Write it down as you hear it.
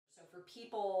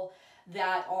people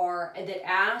that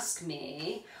ask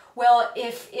me, well,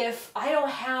 if I don't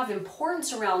have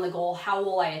importance around the goal, how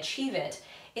will I achieve it?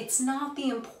 It's not the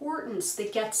importance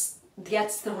that gets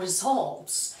the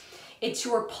results. It's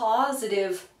your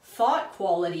positive thought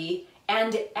quality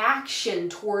and action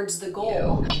towards the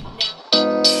goal.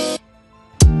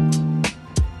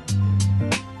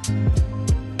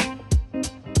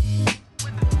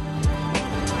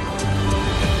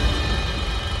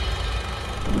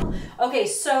 Okay,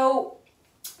 so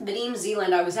Vadim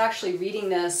Zeland, I was actually reading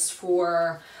this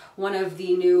for one of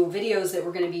the new videos that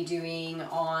we're going to be doing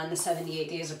on the 78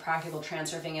 days of practical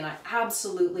transurfing, and I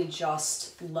absolutely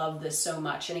just love this so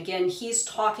much. And again, he's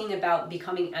talking about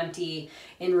becoming empty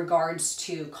in regards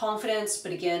to confidence,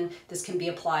 but again, this can be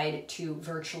applied to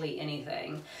virtually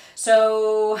anything.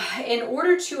 So in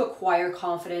order to acquire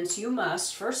confidence, you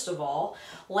must, first of all,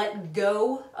 let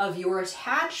go of your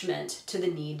attachment to the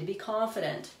need to be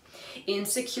confident.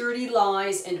 Insecurity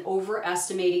lies in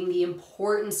overestimating the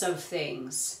importance of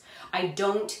things. I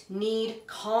don't need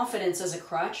confidence as a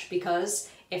crutch because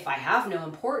if I have no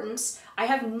importance, I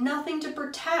have nothing to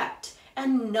protect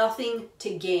and nothing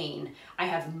to gain. I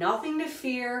have nothing to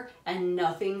fear and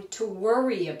nothing to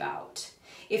worry about.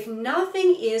 If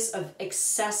nothing is of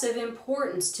excessive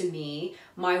importance to me,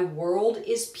 my world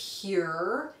is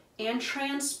pure and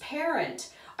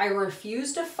transparent. I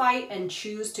refuse to fight and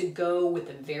choose to go with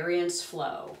the variance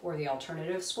flow or the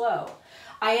alternatives flow.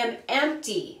 I am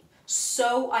empty,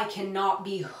 so I cannot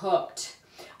be hooked.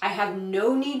 I have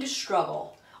no need to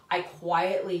struggle. I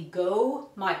quietly go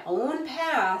my own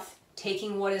path,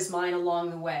 taking what is mine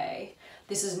along the way.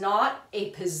 This is not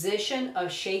a position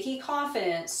of shaky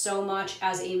confidence so much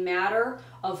as a matter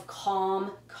of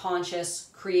calm, conscious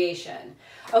creation.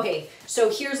 Okay, so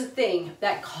here's the thing,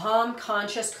 that calm,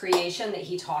 conscious creation that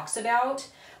he talks about,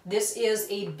 this is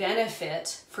a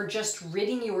benefit for just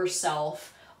ridding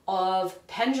yourself of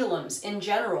pendulums in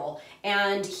general.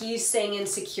 And he's saying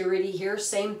insecurity here,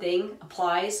 same thing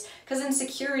applies, because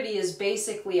insecurity is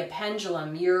basically a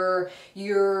pendulum. You're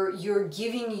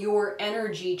giving your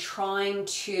energy trying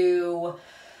to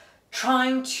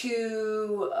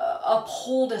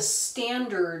uphold a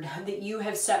standard that you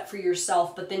have set for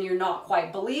yourself, but then you're not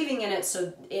quite believing in it,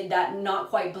 so that not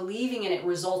quite believing in it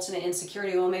results in an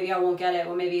insecurity. Well, maybe I won't get it,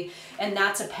 well maybe, and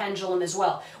that's a pendulum as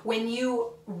well. When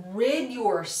you rid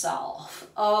yourself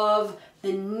of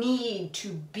the need to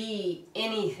be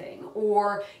anything,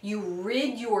 or you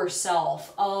rid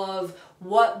yourself of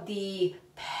what the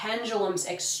pendulums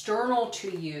external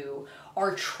to you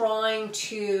are trying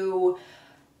to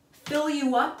fill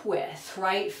you up with,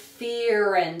 right?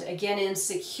 Fear and again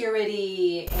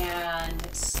insecurity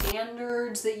and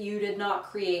standards that you did not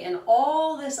create and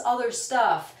all this other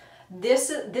stuff.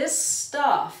 This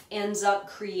stuff ends up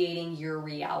creating your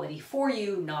reality for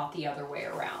you, not the other way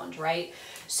around, right?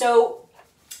 So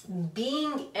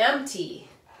being empty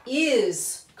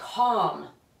is calm,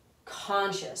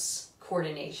 conscious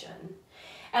coordination.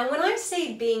 And when I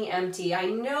say being empty, I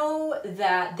know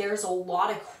that there's a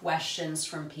lot of questions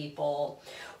from people.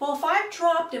 Well, if I've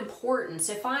dropped importance,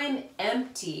 if I'm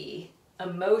empty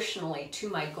emotionally to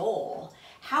my goal,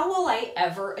 how will I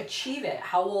ever achieve it?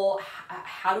 How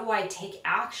do I take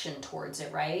action towards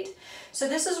it, right? So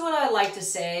this is what I like to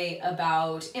say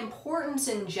about importance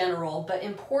in general, but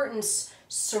importance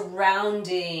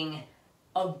surrounding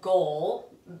a goal,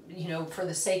 you know, for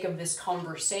the sake of this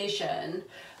conversation.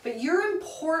 But your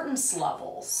importance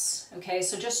levels, okay,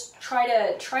 so just try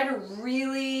to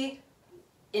really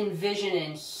envision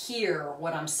and hear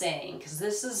what I'm saying, because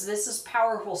this is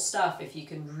powerful stuff if you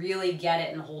can really get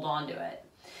it and hold on to it.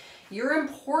 Your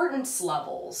importance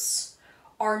levels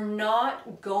are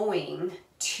not going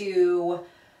to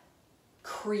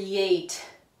create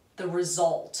the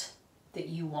result that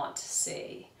you want to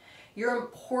see. Your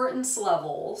importance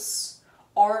levels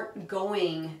aren't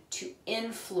going to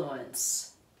influence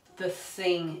the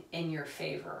thing in your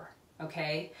favor,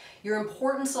 okay? Your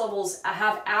importance levels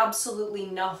have absolutely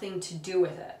nothing to do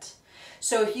with it.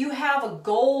 So if you have a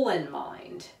goal in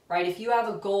mind, right? If you have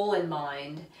a goal in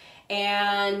mind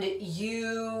and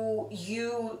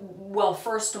well,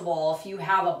 first of all, if you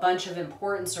have a bunch of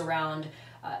importance around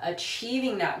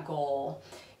achieving that goal,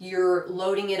 you're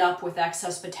loading it up with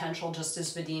excess potential, just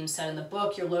as Vadim said in the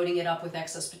book, you're loading it up with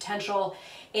excess potential.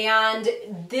 And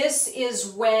this is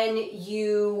when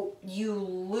you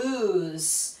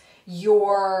lose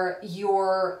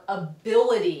your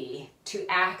ability to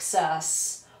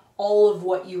access all of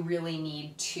what you really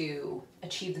need to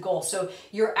achieve the goal. So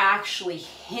you're actually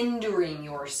hindering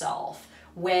yourself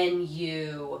when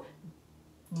you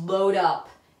load up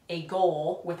a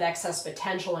goal with excess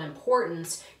potential and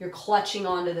importance, you're clutching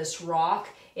onto this rock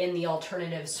in the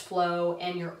alternatives flow,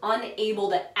 and you're unable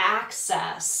to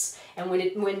access. And when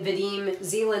Vadim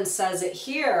Zeland says it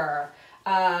here,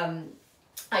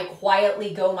 I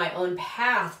quietly go my own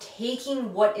path,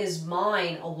 taking what is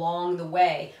mine along the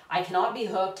way. I cannot be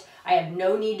hooked. I have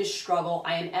no need to struggle.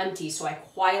 I am empty, so I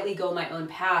quietly go my own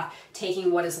path,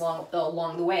 taking what is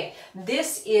along the way.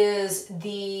 This is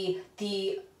the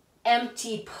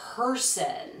empty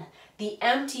person. The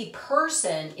empty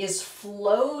person is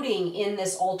floating in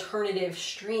this alternative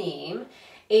stream,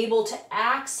 able to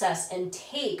access and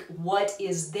take what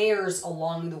is theirs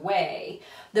along the way.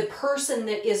 The person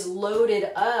that is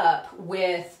loaded up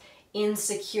with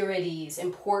insecurities,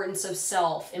 importance of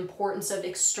self, importance of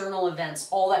external events,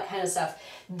 all that kind of stuff,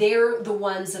 they're the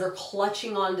ones that are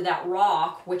clutching onto that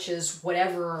rock, which is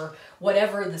whatever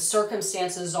the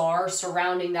circumstances are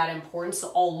surrounding that importance,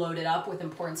 all loaded up with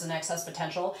importance and excess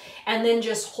potential, and then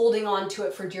just holding on to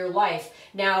it for dear life.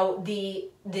 Now, the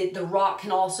rock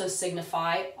can also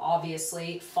signify,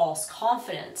 obviously, false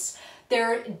confidence.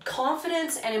 Their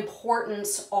confidence and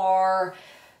importance are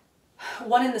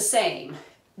one and the same.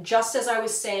 Just as I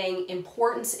was saying,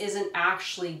 importance isn't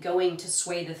actually going to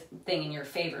sway the thing in your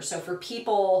favor. So for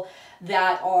people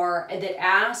that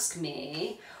ask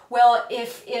me, well,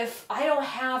 if I don't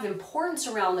have importance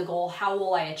around the goal, how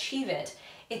will I achieve it?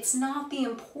 It's not the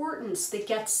importance that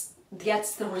gets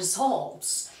the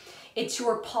results. It's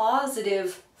your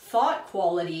positive thought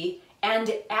quality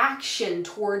and action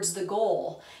towards the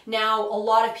goal. Now, a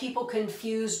lot of people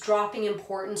confuse dropping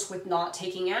importance with not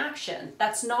taking action.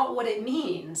 That's not what it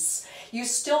means. You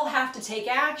still have to take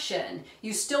action.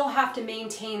 You still have to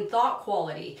maintain thought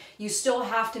quality. You still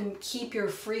have to keep your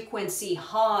frequency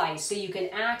high so you can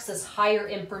access higher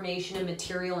information and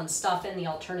material and stuff in the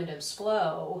alternatives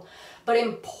flow. But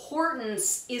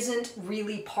importance isn't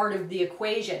really part of the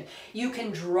equation. You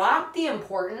can drop the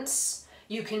importance,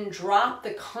 you can drop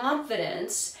the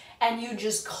confidence, and you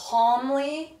just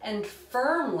calmly and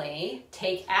firmly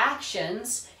take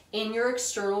actions in your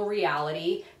external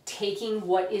reality, taking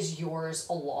what is yours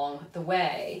along the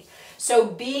way. So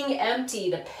being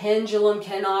empty, the pendulum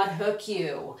cannot hook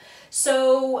you.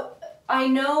 So I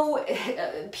know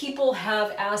people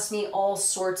have asked me all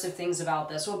sorts of things about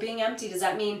this. Well, being empty, does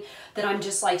that mean that I'm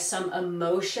just like some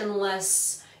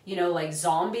emotionless, like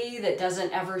zombie that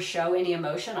doesn't ever show any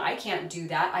emotion? I can't do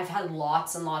that. I've had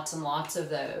lots and lots and lots of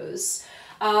those.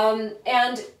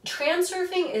 And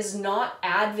transurfing is not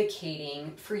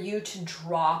advocating for you to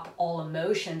drop all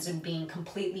emotions and being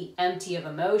completely empty of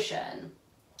emotion.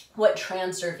 What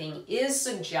transurfing is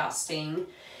suggesting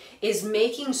is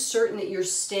making certain that you're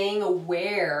staying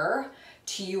aware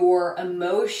to your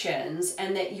emotions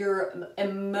and that your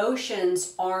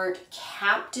emotions aren't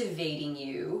captivating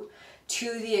you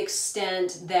to the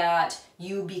extent that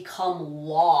you become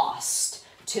lost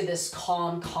to this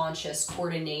calm, conscious,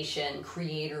 coordination,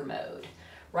 creator mode,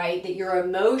 right? That your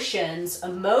emotions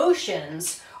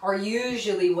are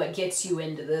usually what gets you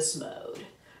into this mode,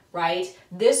 right?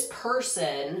 This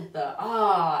person, the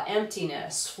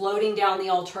emptiness, floating down the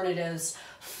alternatives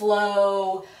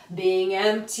flow, being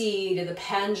empty to the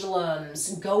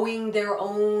pendulums, going their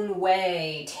own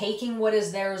way, taking what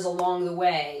is theirs along the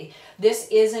way. This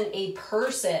isn't a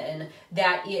person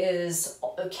that is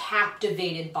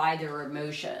captivated by their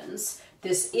emotions.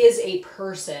 This is a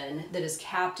person that is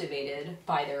captivated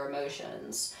by their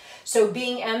emotions. So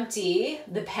being empty,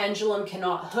 the pendulum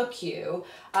cannot hook you.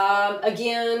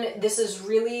 Again, this is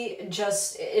really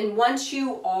just, and once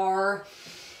you are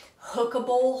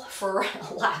hookable, for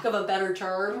lack of a better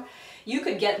term, you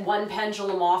could get one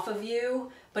pendulum off of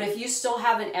you, but if you still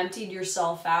haven't emptied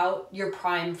yourself out, you're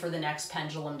primed for the next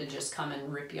pendulum to just come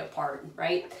and rip you apart,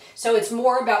 right? So it's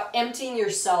more about emptying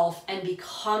yourself and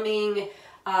becoming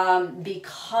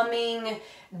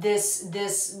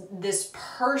this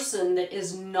person that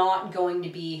is not going to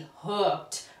be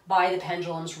hooked by the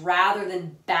pendulums, rather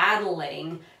than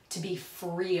battling to be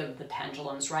free of the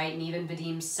pendulums, right? And even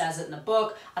Vadim says it in the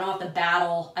book, I don't have to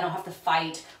battle, I don't have to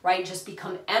fight, right? Just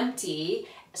become empty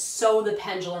so the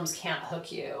pendulums can't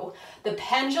hook you. The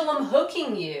pendulum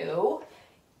hooking you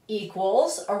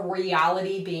equals a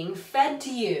reality being fed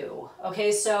to you.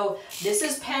 Okay, so this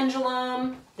is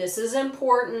pendulum, this is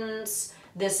importance,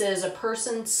 this is a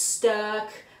person stuck,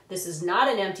 this is not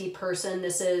an empty person,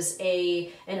 this is an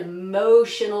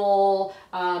emotional,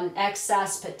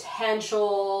 excess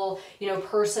potential,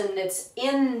 person that's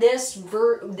in this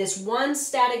one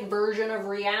static version of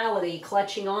reality,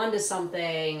 clutching onto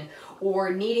something,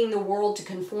 or needing the world to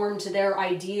conform to their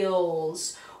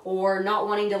ideals, or not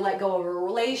wanting to let go of a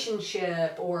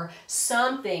relationship or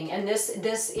something. And this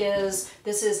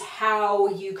is how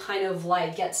you kind of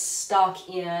like get stuck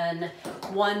in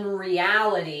one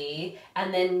reality,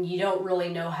 and then you don't really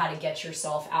know how to get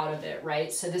yourself out of it,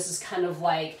 right? So this is kind of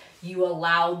like you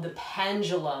allowed the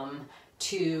pendulum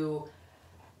to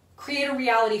create a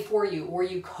reality for you, or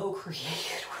you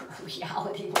co-created a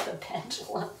reality with a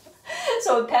pendulum.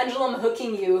 So a pendulum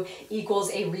hooking you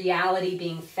equals a reality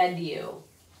being fed to you.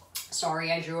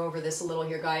 Sorry, I drew over this a little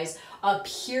here, guys. A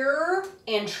pure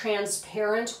and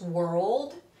transparent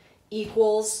world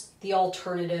equals the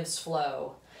alternatives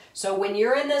flow. So when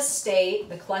you're in this state,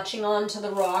 the clutching onto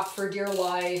the rock for dear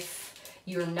life,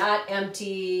 you're not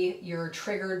empty, you're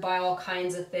triggered by all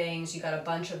kinds of things, you got a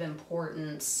bunch of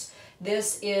importance.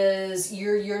 This is,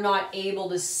 you're not able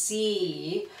to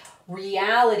see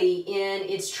reality in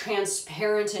its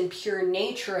transparent and pure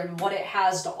nature and what it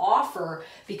has to offer,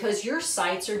 because your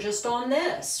sights are just on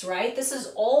this, right? This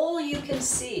is all you can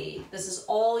see. This is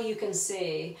all you can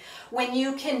see. When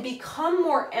you can become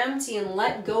more empty and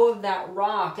let go of that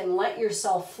rock and let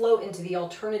yourself float into the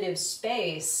alternative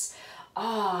space,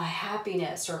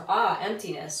 happiness, or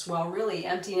emptiness. Well, really,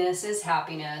 emptiness is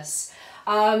happiness.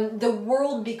 The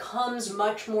world becomes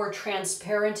much more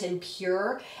transparent and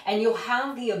pure, and you'll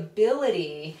have the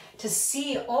ability to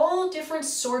see all different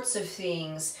sorts of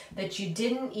things that you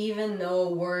didn't even know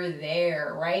were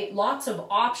there, right? Lots of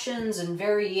options and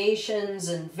variations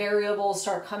and variables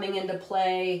start coming into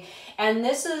play. And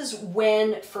this is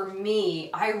when, for me,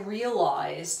 I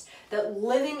realized that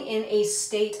living in a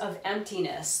state of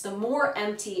emptiness, the more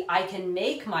empty I can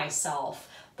make myself,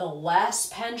 the less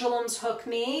pendulums hook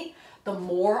me, the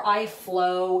more I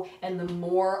flow, and the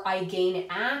more I gain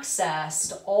access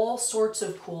to all sorts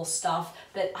of cool stuff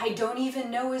that I don't even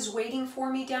know is waiting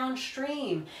for me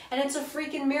downstream. And it's a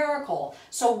freaking miracle.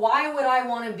 So why would I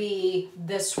want to be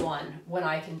this one when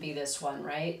I can be this one,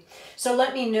 right? So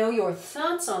let me know your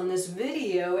thoughts on this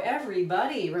video,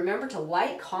 everybody. Remember to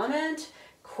like, comment,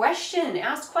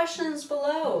 ask questions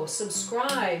below,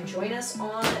 subscribe, join us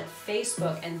on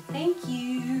Facebook, and thank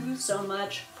you so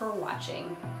much for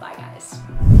watching. Bye, guys.